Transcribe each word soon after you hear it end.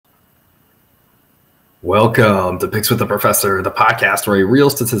Welcome to Picks with the Professor, the podcast where a real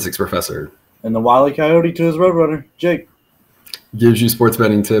statistics professor and the Wile E. Coyote to his Roadrunner, Jake, gives you sports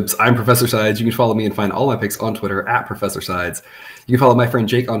betting tips. I'm Professor Sides. You can follow me and find all my picks on Twitter at Professor Sides. You can follow my friend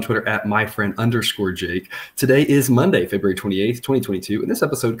Jake on Twitter at myfriend_Jake. Today is Monday, February 28th, 2022, and this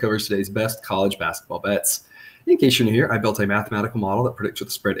episode covers today's best college basketball bets. In case you're new here, I built a mathematical model that predicts what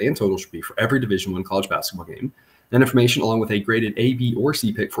the spread and total should be for every Division I college basketball game. That information, along with a graded A, B, or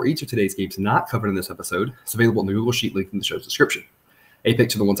C pick for each of today's games not covered in this episode, is available in the Google Sheet link in the show's description. A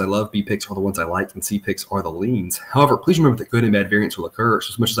picks are the ones I love, B picks are the ones I like, and C picks are the leans. However, please remember that good and bad variance will occur.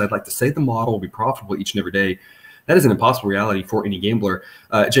 So as much as I'd like to say the model will be profitable each and every day, that is an impossible reality for any gambler.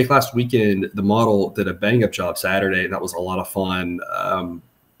 Jake, last weekend, the model did a bang-up job Saturday, and that was a lot of fun.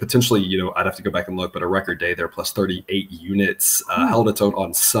 Potentially, I'd have to go back and look, but a record day there, plus 38 units, held its own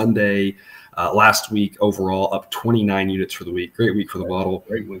on Sunday. Last week, overall, up 29 units for the week. Great week for the model.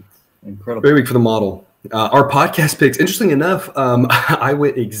 Great week. Incredible. Great week for the model. Our podcast picks, interestingly enough, I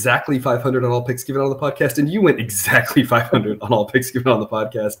went exactly 500 on all picks given on the podcast, and you went exactly 500 on all picks given on the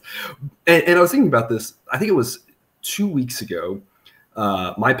podcast. And I was thinking about this. I think it was 2 weeks ago.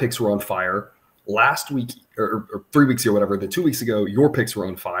 My picks were on fire. Last week, or 3 weeks ago, whatever, 2 weeks ago, your picks were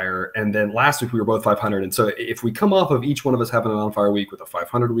on fire. And then last week, we were both 500. And so if we come off of each one of us having an on fire week with a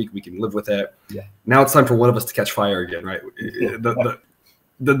 500 week, we can live with that. Yeah. Now it's time for one of us to catch fire again, right? Yeah.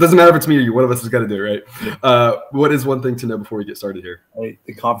 That doesn't matter if it's me or you. One of us has got to do it, right? What is one thing to know before we get started here? Hey,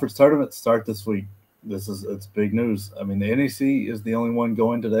 the conference tournaments start this week. It's big news. I mean, the NEC is the only one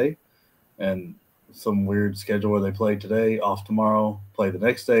going today, and some weird schedule where they play today, off tomorrow, play the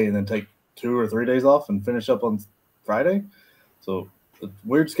next day, and then take 2 or 3 days off and finish up on Friday. So it's a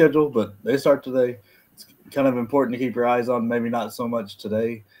weird schedule, but they start today. It's kind of important to keep your eyes on. Maybe not so much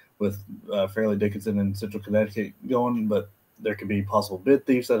today with Fairleigh Dickinson and Central Connecticut going, but there could be possible bid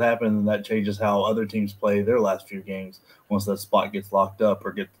thieves that happen, and that changes how other teams play their last few games once that spot gets locked up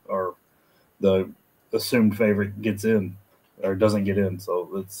or the assumed favorite gets in or doesn't get in. So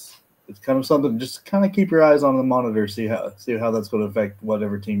it's kind of something just kind of keep your eyes on the monitor, see how that's going to affect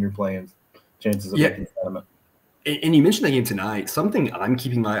whatever team you're playing chances of making the tournament. And you mentioned that game tonight. Something I'm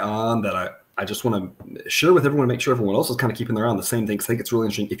keeping my eye on that I just want to share with everyone, make sure everyone else is kind of keeping their eye on the same thing, because I think it's really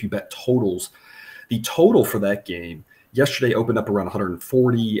interesting if you bet totals. The total for that game yesterday opened up around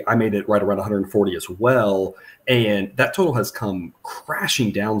 140. I made it right around 140 as well. And that total has come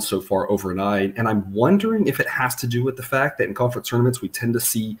crashing down so far overnight. And I'm wondering if it has to do with the fact that in conference tournaments, we tend to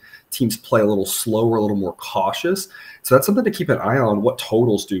see teams play a little slower, a little more cautious. So that's something to keep an eye on what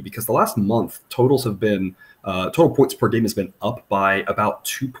totals do, because the last month totals have been total points per game has been up by about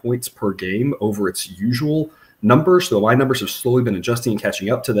 2 points per game over its usual numbers. So the line numbers have slowly been adjusting and catching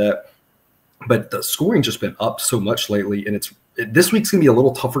up to that. But the scoring's just been up so much lately, and this week's going to be a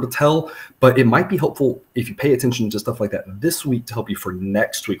little tougher to tell, but it might be helpful if you pay attention to stuff like that this week to help you for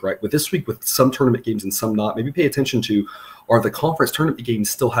next week, right? With this week, with some tournament games and some not, maybe pay attention to, are the conference tournament games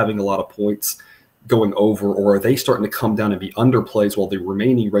still having a lot of points going over, or are they starting to come down and be underplays while the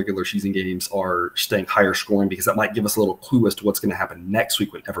remaining regular season games are staying higher scoring? Because that might give us a little clue as to what's going to happen next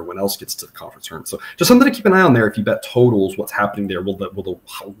week when everyone else gets to the conference tournament. So just something to keep an eye on there. If you bet totals, what's happening there? Will the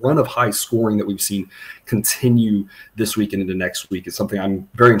run of high scoring that we've seen continue this week and into next week? Is something I'm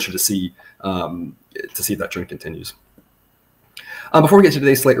very interested to see if that trend continues. Before we get to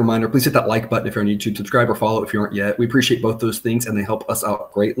today's slate reminder, please hit that like button if you're on YouTube, subscribe or follow if you aren't yet. We appreciate both those things, and they help us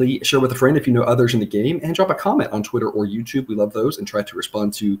out greatly. Share with a friend if you know others in the game, and drop a comment on Twitter or YouTube. We love those and try to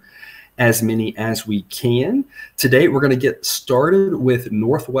respond to as many as we can. Today, we're going to get started with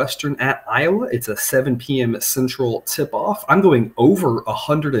Northwestern at Iowa. It's a 7 p.m. Central tip-off. I'm going over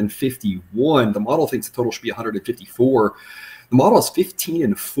 151. The model thinks the total should be 154. The model is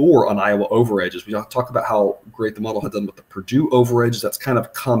 15-4 on Iowa over edges. We talk about how great the model had done with the Purdue over edges. That's kind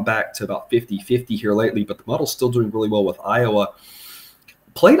of come back to about 50-50 here lately, but the model's still doing really well with Iowa.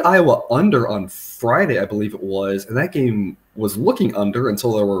 Played Iowa under on Friday, I believe it was, and that game was looking under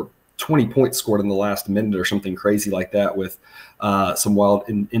until there were 20 points scored in the last minute or something crazy like that with some wild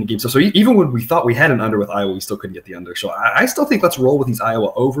in-game stuff. So even when we thought we had an under with Iowa, we still couldn't get the under. So I still think let's roll with these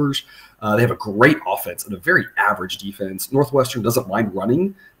Iowa overs. They have a great offense and a very average defense. Northwestern doesn't mind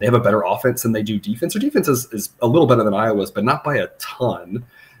running. They have a better offense than they do defense. Their defense is a little better than Iowa's, but not by a ton.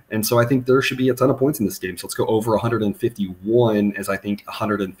 And so I think there should be a ton of points in this game. So let's go over 151, as I think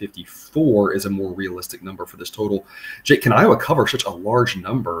 154 is a more realistic number for this total. Jake, can Iowa cover such a large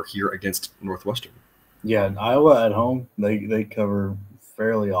number here against Northwestern? Yeah, and Iowa at home, they cover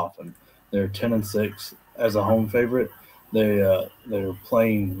fairly often. They're 10-6 as a home favorite. They're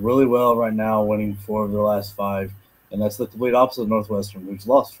playing really well right now, winning 4 of their last 5. And that's the complete opposite of Northwestern, who's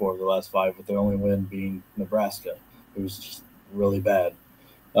lost 4 of the last 5, with their only win being Nebraska, who's just really bad.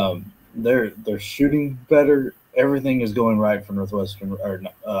 They're shooting better. Everything is going right for Northwestern or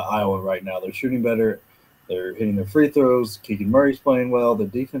Iowa right now. They're shooting better. They're hitting their free throws. Keegan Murray's playing well. The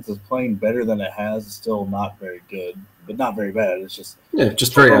defense is playing better than it has. It's still not very good, but not very bad. It's just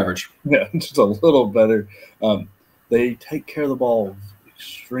very average. Yeah, just a little better. They take care of the ball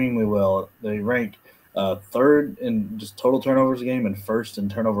extremely well. They rank 3rd in just total turnovers a game and 1st in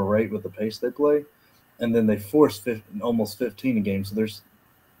turnover rate with the pace they play. And then they force almost 15 a game. So there's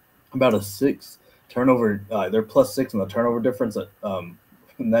about a 6 turnover. They're +6 in the turnover difference.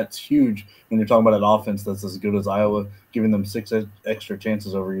 And that's huge when you're talking about an offense that's as good as Iowa. Giving them 6 extra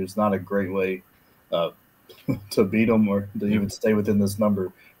chances over you is not a great way to beat them or to even stay within this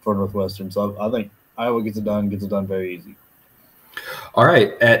number for Northwestern. So I think Iowa gets it done very easy. All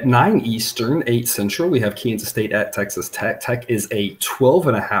right, at 9 Eastern, 8 Central, we have Kansas State at Texas Tech. Tech is a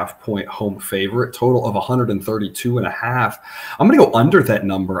 12.5-point home favorite, total of 132.5. I'm going to go under that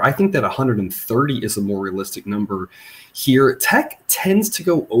number. I think that 130 is a more realistic number here. Tech tends to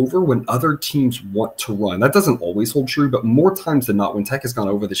go over when other teams want to run. That doesn't always hold true, but more times than not, when Tech has gone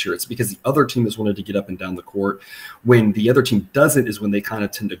over this year, it's because the other team has wanted to get up and down the court. When the other team doesn't is when they kind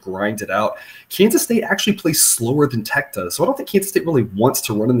of tend to grind it out. Kansas State actually plays slower than Tech does, so I don't think Kansas State really wants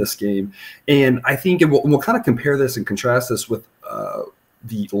to run in this game. And I think we'll kind of compare this and contrast this with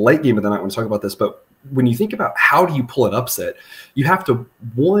the late game of the night when we talk about this, but when you think about how do you pull an upset, you have to,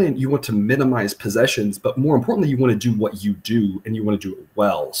 one, you want to minimize possessions, but more importantly, you want to do what you do, and you want to do it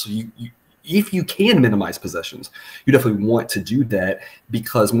well. So if you can minimize possessions, you definitely want to do that,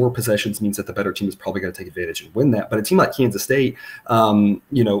 because more possessions means that the better team is probably going to take advantage and win that. But a team like Kansas State,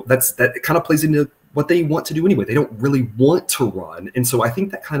 that kind of plays into what they want to do anyway. They don't really want to run. And so I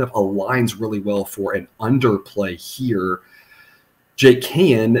think that kind of aligns really well for an underplay here. Jake,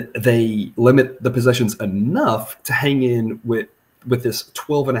 can they limit the possessions enough to hang in with this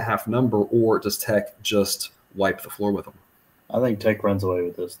 12.5 number, or does Tech just wipe the floor with them? I think Tech runs away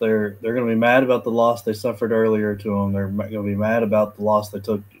with this. They're going to be mad about the loss they suffered earlier to them. They're going to be mad about the loss they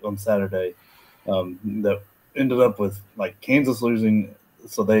took on Saturday that ended up with Kansas losing.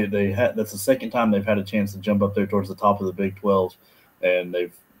 So they had, that's the second time they've had a chance to jump up there towards the top of the Big 12, and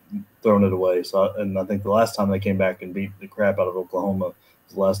they've thrown it away. So, and I think the last time they came back and beat the crap out of Oklahoma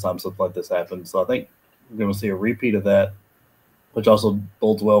was the last time something like this happened. So I think we're going to see a repeat of that, which also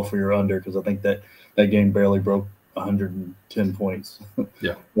bodes well for your under, because I think that game barely broke 110 points.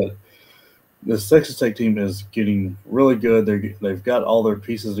 Yeah. But this Texas Tech team is getting really good. They've got all their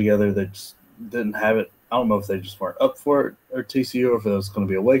pieces together. They just didn't have it. I don't know if they just weren't up for it, or TCU, or if it was going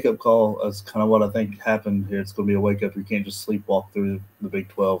to be a wake-up call. That's kind of what I think happened here. It's going to be a wake-up. You can't just sleepwalk through the Big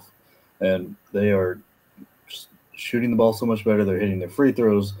 12. And they are just shooting the ball so much better. They're hitting their free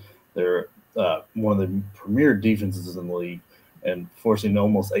throws. They're one of the premier defenses in the league, and forcing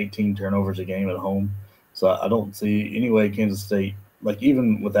almost 18 turnovers a game at home. So I don't see any way Kansas State,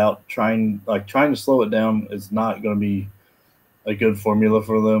 even without trying to slow it down, is not going to be a good formula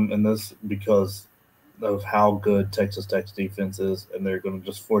for them in this, because of how good Texas Tech's defense is, and they're going to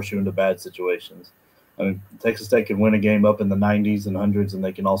just force you into bad situations. I mean, Texas Tech can win a game up in the 90s and 100s, and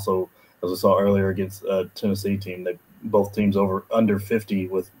they can also, as we saw earlier against a Tennessee team, both teams under 50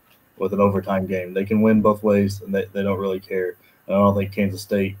 with an overtime game. They can win both ways, and they don't really care. And I don't think Kansas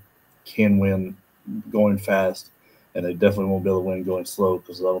State can win going fast, and they definitely won't be able to win going slow,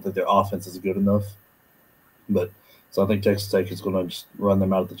 because I don't think their offense is good enough. So I think Texas Tech is going to just run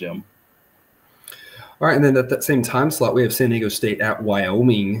them out of the gym. All right, and then at that same time slot, we have San Diego State at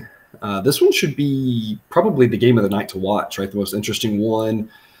Wyoming. This one should be probably the game of the night to watch, right? The most interesting one.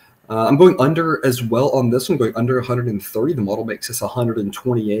 I'm going under as well on this one, going under 130. The model makes us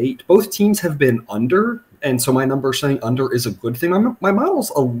 128. Both teams have been under, and so my number saying under is a good thing. My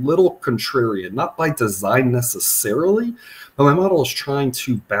model's a little contrarian, not by design necessarily, but my model is trying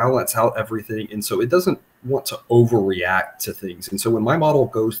to balance out everything, and so it doesn't want to overreact to things. And so when my model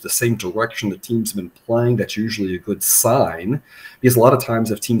goes the same direction the team's been playing, that's usually a good sign, because a lot of times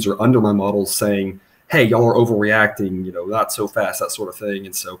if teams are under my model saying, hey, y'all are overreacting, not so fast, that sort of thing.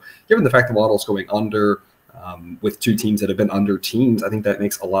 And so given the fact the model is going under with two teams that have been under teams, I think that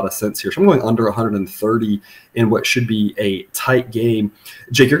makes a lot of sense here. So I'm going under 130 in what should be a tight game.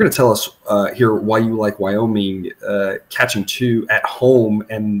 Jake, you're going to tell us here why you like Wyoming catching 2 at home.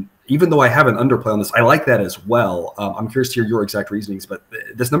 And even though I have an underplay on this, I like that as well. I'm curious to hear your exact reasonings, but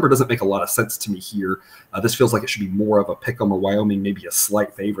this number doesn't make a lot of sense to me here. This feels like it should be more of a pick 'em, or Wyoming maybe a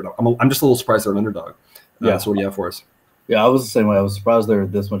slight favorite. I'm just a little surprised they're an underdog. Yeah. So what do you have for us? Yeah, I was the same way. I was surprised they were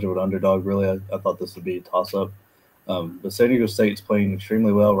this much of an underdog, really. I thought this would be a toss-up. But San Diego State's playing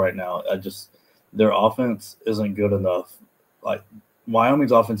extremely well right now. Their offense isn't good enough. Like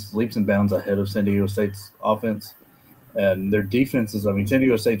Wyoming's offense is leaps and bounds ahead of San Diego State's offense, and their defenses. I mean, San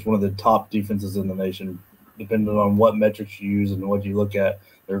Diego State's one of the top defenses in the nation. Depending on what metrics you use and what you look at,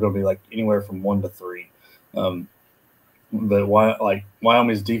 they're going to be like anywhere from 1 to 3. But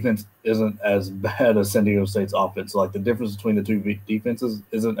Wyoming's defense isn't as bad as San Diego State's offense. Like the difference between the two defenses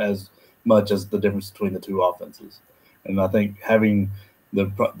isn't as much as the difference between the two offenses. And I think having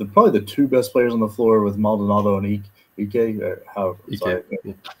probably the two best players on the floor with Maldonado and EK, or however, sorry,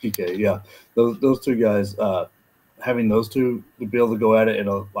 EK, yeah, those two guys, having those two to be able to go at it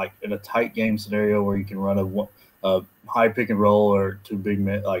in a tight game scenario where you can run a high pick and roll or two big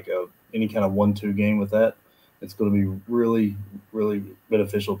men, any kind of 1-2 game with that, it's going to be really, really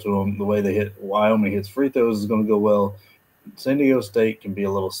beneficial to them. The way Wyoming hits free throws is going to go well. San Diego State can be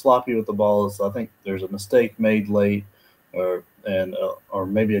a little sloppy with the ball, so I think there's a mistake made late, or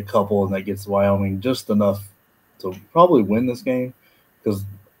maybe a couple, and that gets Wyoming just enough to probably win this game, because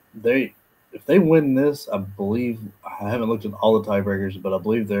if they win this, I believe, I haven't looked at all the tiebreakers, but I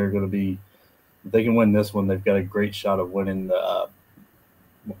believe they're going to be, if they can win this one, they've got a great shot of winning the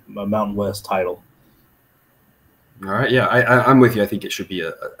Mountain West title. All right, yeah, I'm with you. I think it should be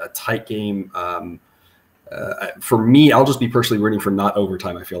a tight game. For me, I'll just be personally rooting for not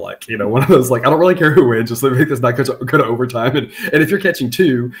overtime. I feel like, one of those, like, I don't really care who wins, just make this not go to overtime. And if you're catching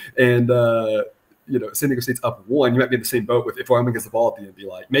 2 and San Diego State's up 1, you might be in the same boat with if Wyoming gets the ball at the end, be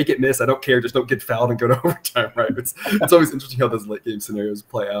like, make it miss, I don't care, just don't get fouled and go to overtime, right? It's always interesting how those late game scenarios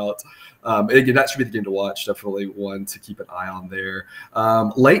play out. And again, that should be the game to watch. Definitely one to keep an eye on there.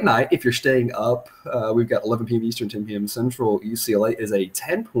 Late night, if you're staying up, we've got 11 p.m. Eastern, 10 p.m. Central. UCLA is a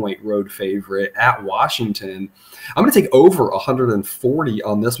 10-point road favorite at Washington. I'm going to take over 140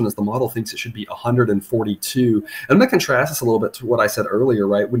 on this one, as the model thinks it should be 142. And I'm going to contrast this a little bit to what I said earlier,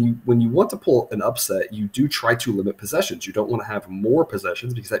 right? When you want to pull an upset, you do try to limit possessions. You don't want to have more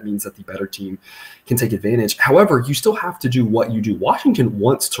possessions because that means that the better team can take advantage. However, you still have to do what you do. Washington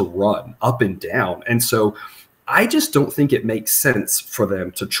wants to run up and down. And so I just don't think it makes sense for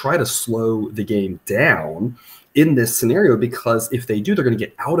them to try to slow the game down in this scenario, because if they do, they're going to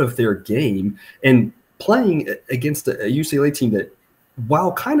get out of their game. And playing against a UCLA team that,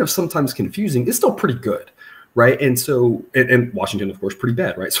 while kind of sometimes confusing, is still pretty good, right? And so, and Washington, of course, pretty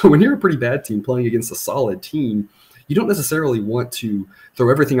bad, right? So when you're a pretty bad team playing against a solid team, you don't necessarily want to throw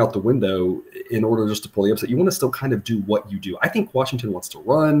everything out the window in order just to pull the upset. You want to still kind of do what you do. I think Washington wants to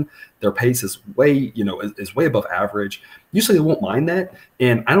run. Their pace is way above average. UCLA won't mind that,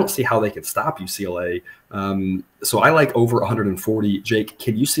 and I don't see how they can stop UCLA. So I like over 140. Jake,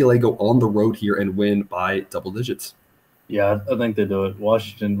 can UCLA go on the road here and win by double digits? Yeah, I think they do it.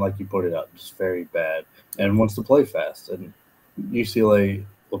 Washington, like you pointed out, is very bad and wants to play fast, and UCLA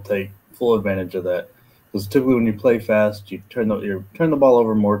will take full advantage of that. Because typically when you play fast, you turn the ball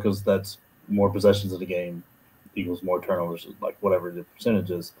over more, because that's more possessions of the game equals more turnovers, like whatever the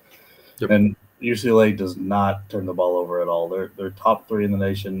percentage is. Yep. And UCLA does not turn the ball over at all. They're top 3 in the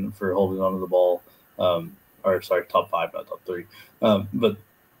nation for holding onto the ball. Top 5, not top 3. But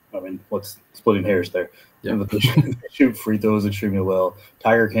I mean, what's splitting hairs there? Yeah. But they shoot free throws extremely well.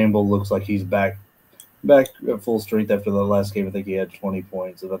 Tiger Campbell looks like he's back at full strength after the last game. I think he had 20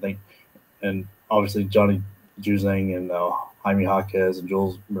 points, and obviously Johnny Juzang and Jaime Jaquez and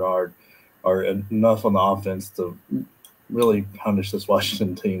Jules Bernard are enough on the offense to really punish this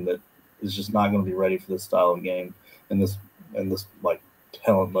Washington team that is just not going to be ready for this style of game and this like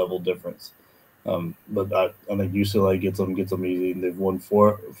talent level difference. But I think UCLA gets them easy. They've won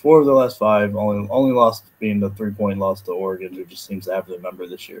four of their last 5. Only loss being the 3-point loss to Oregon, who just seems to have their number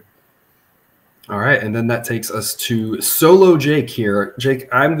this year. All right, and then that takes us to solo Jake here. Jake,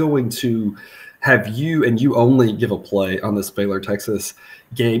 I'm going to have you and you only give a play on this Baylor Texas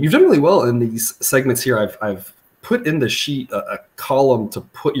game. You've done really well in these segments here. I've put in the sheet a column to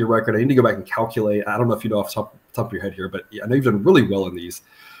put your record. I need to go back and calculate. I don't know if you know off the top of your head here, but I know you've done really well in these.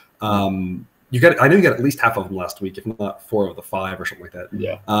 I know you got at least half of them last week, if not 4 of the 5 or something like that.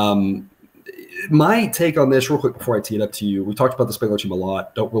 Yeah. My take on this, real quick, before I tee it up to you, we talked about the Baylor team a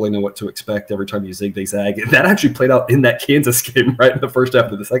lot. Don't really know what to expect every time you zig, they zag. That actually played out in that Kansas game, right, in the first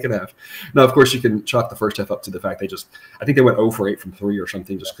half of the second half. Now, of course, you can chalk the first half up to the fact I think they went 0 for 8 from 3 or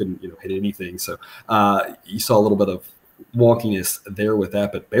something, just couldn't hit anything. So you saw a little bit of wonkiness there with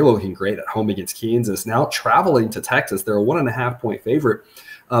that. But Baylor looking great at home against Kansas. Now traveling to Texas, they're a 1.5-point favorite.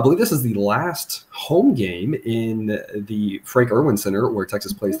 I believe this is the last home game in the Frank Irwin Center where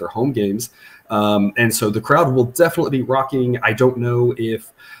Texas plays their home games. And so the crowd will definitely be rocking. I don't know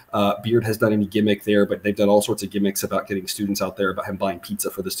if Beard has done any gimmick there, but they've done all sorts of gimmicks about getting students out there, about him buying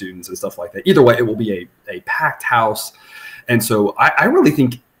pizza for the students and stuff like that. Either way, it will be a packed house. And so I really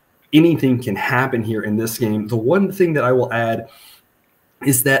think anything can happen here in this game. The one thing that I will add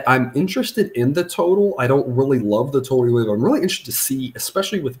is that I'm interested in the total. I don't really love the total. I'm really interested to see,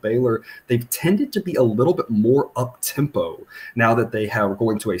 especially with Baylor, they've tended to be a little bit more up-tempo now that they have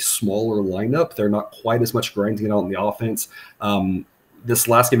going to a smaller lineup. They're not quite as much grinding it out on the offense. This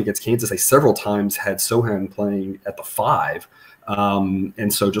last game against Kansas, they several times had Sohan playing at the 5.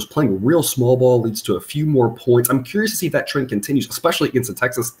 And so just playing real small ball leads to a few more points. I'm curious to see if that trend continues, especially against a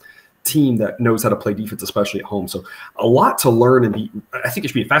Texas team that knows how to play defense, especially at home. So a lot to learn, and I think it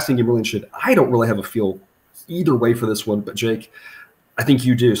should be a fascinating game. Really interested. I don't really have a feel either way for this one, but Jake, I think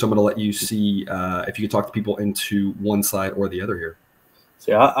you do. So I'm going to let you see if you could talk to people into one side or the other here.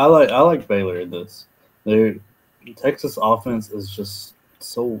 See, I like Baylor in this. The Texas offense is just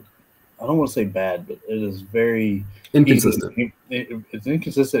so, I don't want to say bad, but it is very inconsistent. It's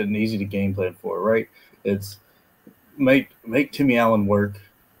inconsistent and easy to game plan for, right? It's make Timmy Allen work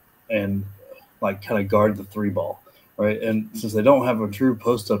and like kind of guard the 3 ball, right? And since they don't have a true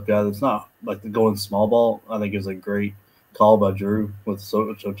post-up guy that's not like the going small ball, I think is a great call by Drew with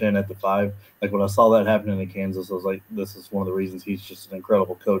Sohan at the 5. Like when I saw that happening in Kansas, I was like, this is one of the reasons he's just an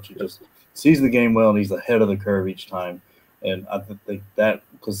incredible coach. He just sees the game well, and he's ahead of the curve each time. And I think that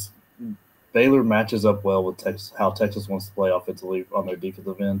because Baylor matches up well with Texas, how Texas wants to play offensively on their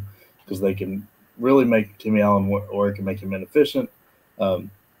defensive end, because they can really make Timmy Allen work and make him inefficient.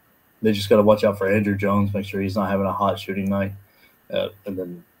 They just got to watch out for Andrew Jones, make sure he's not having a hot shooting night. And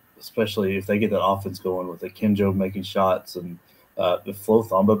then especially if they get that offense going with the Kenjo making shots, and if Flo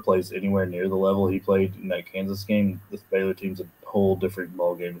Thamba plays anywhere near the level he played in that Kansas game, this Baylor team's a whole different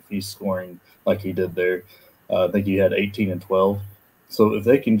ball game. If he's scoring like he did there, I think he had 18 and 12. So if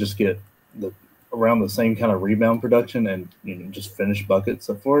they can just get around the same kind of rebound production and just finish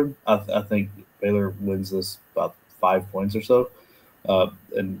buckets up for him, I think Baylor wins this about 5 points or so.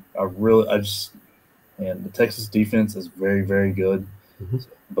 And the Texas defense is very, very good,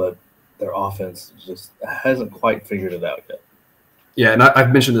 but their offense just hasn't quite figured it out yet. Yeah, and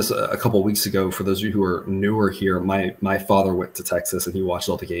I've mentioned this a couple of weeks ago. For those of you who are newer here, my father went to Texas and he watched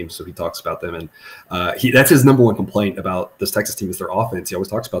all the games, so he talks about them. And that's his number one complaint about this Texas team is their offense. He always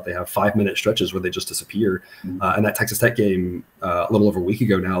talks about they have 5-minute stretches where they just disappear. And that Texas Tech game a little over a week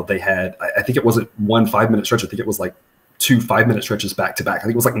ago now, they had, I think it wasn't 1 5-minute stretch. I think it was like 2 5-minute stretches back to back. I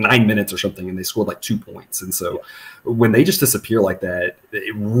think it was like 9 minutes or something, and they scored like 2 points. And so when they just disappear like that,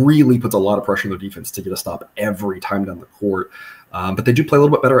 it really puts a lot of pressure on their defense to get a stop every time down the court. But they do play a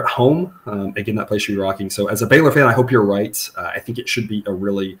little bit better at home. Again, that place should be rocking. So as a Baylor fan, I hope you're right. I think it should be a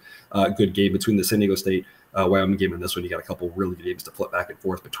really good game between the San Diego State Wyoming game and this one. You got a couple really good games to flip back and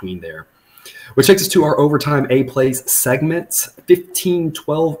forth between there. Which takes us to our overtime A-plays segment. 15,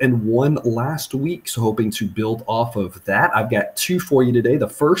 12, and 1 last week. So hoping to build off of that. I've got 2 for you today. The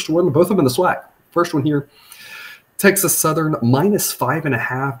first one, both of them in the SWAC. First one here, Texas Southern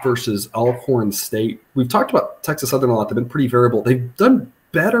 -5.5 versus Alcorn State. We've talked about Texas Southern a lot. They've been pretty variable. They've done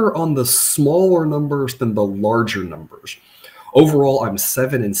better on the smaller numbers than the larger numbers. Overall, I'm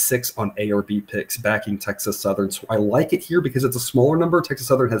 7-6 on A or B picks backing Texas Southern. So I like it here because it's a smaller number. Texas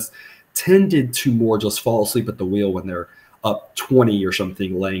Southern has tended to more just fall asleep at the wheel when they're up 20 or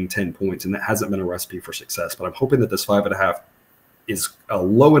something, laying 10 points, and that hasn't been a recipe for success. But I'm hoping that this 5.5 is a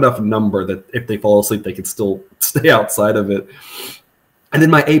low enough number that if they fall asleep, they can still stay outside of it. And then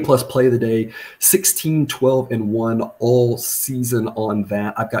my A-plus play of the day, 16, 12, and 1 all season on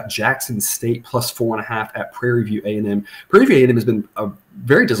that. I've got Jackson State +4.5 at Prairie View A&M. Prairie View A&M has been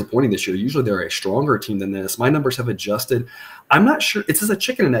very disappointing this year. Usually they're a stronger team than this. My numbers have adjusted. I'm not sure. It's just a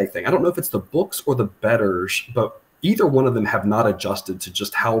chicken and egg thing. I don't know if it's the books or the bettors, but either one of them have not adjusted to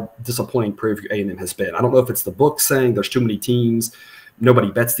just how disappointing Prairie View A&M has been. I don't know if it's the books saying there's too many teams,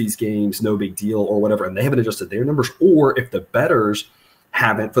 nobody bets these games, no big deal or whatever, and they haven't adjusted their numbers, or if the bettors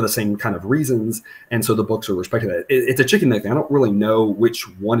haven't for the same kind of reasons, and so the books are respecting that. It's a chicken egg thing. I don't really know which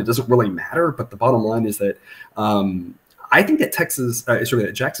one. It doesn't really matter, but the bottom line is that I think that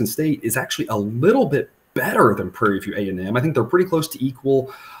that Jackson State is actually a little bit better than Prairie View A&M. I think they're pretty close to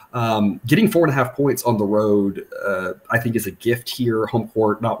equal. Getting 4.5 points on the road, I think, is a gift here. Home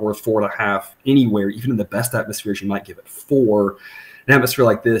court not worth 4.5 anywhere. Even in the best atmospheres, you might give it 4. An atmosphere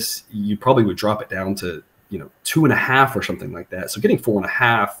like this, you probably would drop it down to 2.5 or something like that. So getting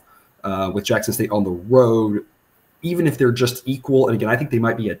 4.5 with Jackson State on the road, even if they're just equal, and again, I think they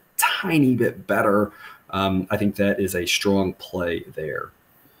might be a tiny bit better. I think that is a strong play there.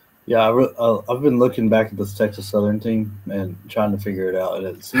 Yeah, I've been looking back at this Texas Southern team and trying to figure it out, and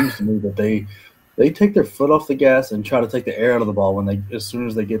it seems to me that they take their foot off the gas and try to take the air out of the ball as soon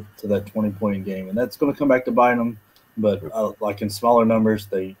as they get to that 20-point game, and that's going to come back to bite them. But like in smaller numbers,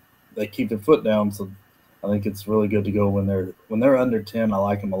 they keep their foot down. So I think it's really good to go when they're under 10. I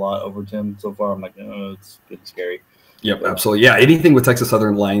like them a lot. Over 10 so far, I'm like, oh, it's getting scary. Yep, absolutely. Yeah, anything with Texas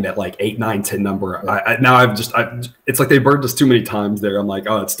Southern laying that like 8, 9, 10 number. It's like they burned us too many times there. I'm like,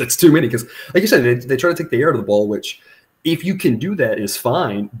 oh, it's too many because, like you said, they try to take the air out of the ball, which if you can do that is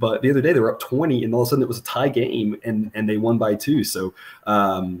fine. But the other day they were up 20, and all of a sudden it was a tie game, and they won by 2. So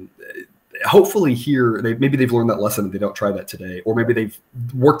hopefully here maybe they've learned that lesson and they don't try that today, or maybe they've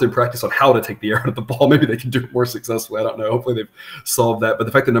worked in practice on how to take the air out of the ball. Maybe they can do it more successfully. I don't know. Hopefully they've solved that. But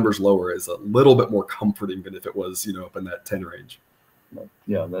the fact the number's lower is a little bit more comforting than if it was, up in that 10 range.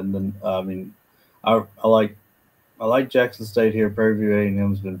 Yeah. Then I mean, I like Jackson State here. Prairie View A&M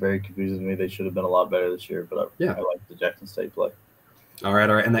has been very confusing to me. They should have been a lot better this year, but I like the Jackson State play. All right.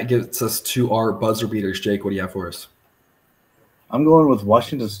 And that gets us to our buzzer beaters. Jake, what do you have for us? I'm going with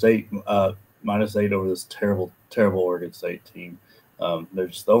Washington State -8 over this terrible, terrible Oregon State team. They're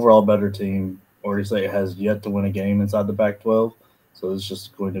just the overall better team. Oregon State has yet to win a game inside the Pac-12, so it's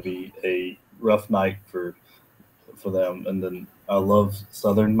just going to be a rough night for them. And then I love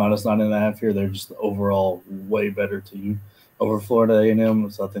Southern -9.5 here. They're just the overall way better team over Florida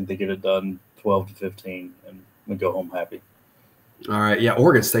A&M, so I think they get it done 12-15 and we go home happy. All right. Yeah.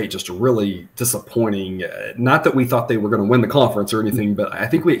 Oregon State just really disappointing. Not that we thought they were going to win the conference or anything, but I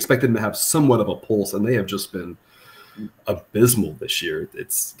think we expected them to have somewhat of a pulse, and they have just been abysmal this year.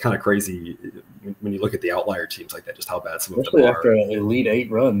 It's kind of crazy when you look at the outlier teams like that, just how bad some especially of them are. After an Elite 8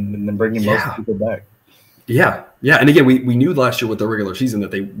 run and then bringing most people back. Yeah. Yeah. And again, we knew last year with the regular season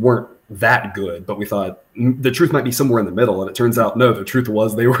that they weren't that good, but we thought the truth might be somewhere in the middle. And it turns out, no, the truth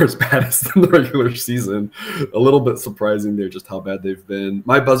was they were as bad as the regular season. A little bit surprising there just how bad they've been.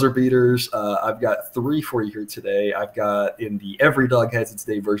 My buzzer beaters, I've got 3 for you here today. I've got in the Every Dog Has Its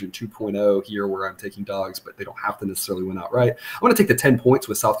Day version 2.0 here where I'm taking dogs, but they don't have to necessarily win outright. I want to take the 10 points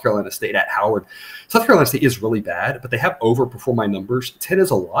with South Carolina State at Howard. South Carolina State is really bad, but they have overperformed my numbers. 10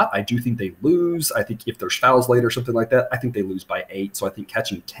 is a lot. I do think they lose. I think if there's fouls late or something like that, I think they lose by 8. So I think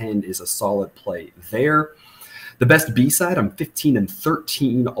catching 10 is a solid play there. The best B side, I'm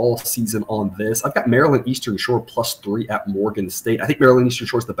 15-13 all season on this. I've got Maryland Eastern Shore +3 at Morgan State. I think Maryland Eastern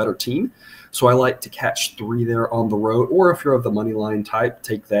Shore is the better team, so I like to catch 3 there on the road. Or if you're of the money line type,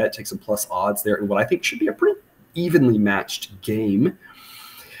 take that, take some plus odds there, and what I think should be a pretty evenly matched game.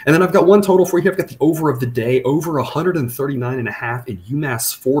 And then I've got one total for you. I've got the over of the day, over 139.5 in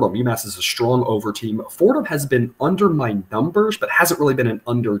UMass Fordham. UMass is a strong over team. Fordham has been under my numbers, but hasn't really been an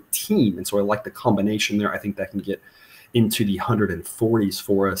under team. And so I like the combination there. I think that can get into the 140s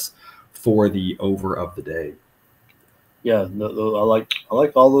for us for the over of the day. Yeah, I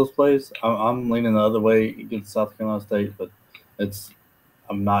like all those plays. I'm leaning the other way against South Carolina State, but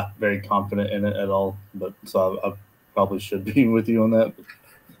I'm not very confident in it at all. But so I probably should be with you on that. But,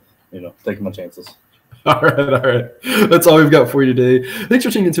 taking my chances. All right. That's all we've got for you today. Thanks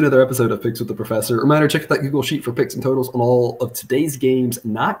for tuning into another episode of Picks with the Professor. Reminder, check out that Google Sheet for picks and totals on all of today's games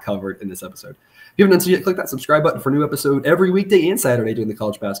not covered in this episode. If you haven't done so yet, click that subscribe button for a new episode every weekday and Saturday during the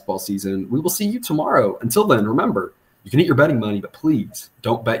college basketball season. We will see you tomorrow. Until then, remember, you can eat your betting money, but please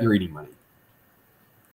don't bet your eating money.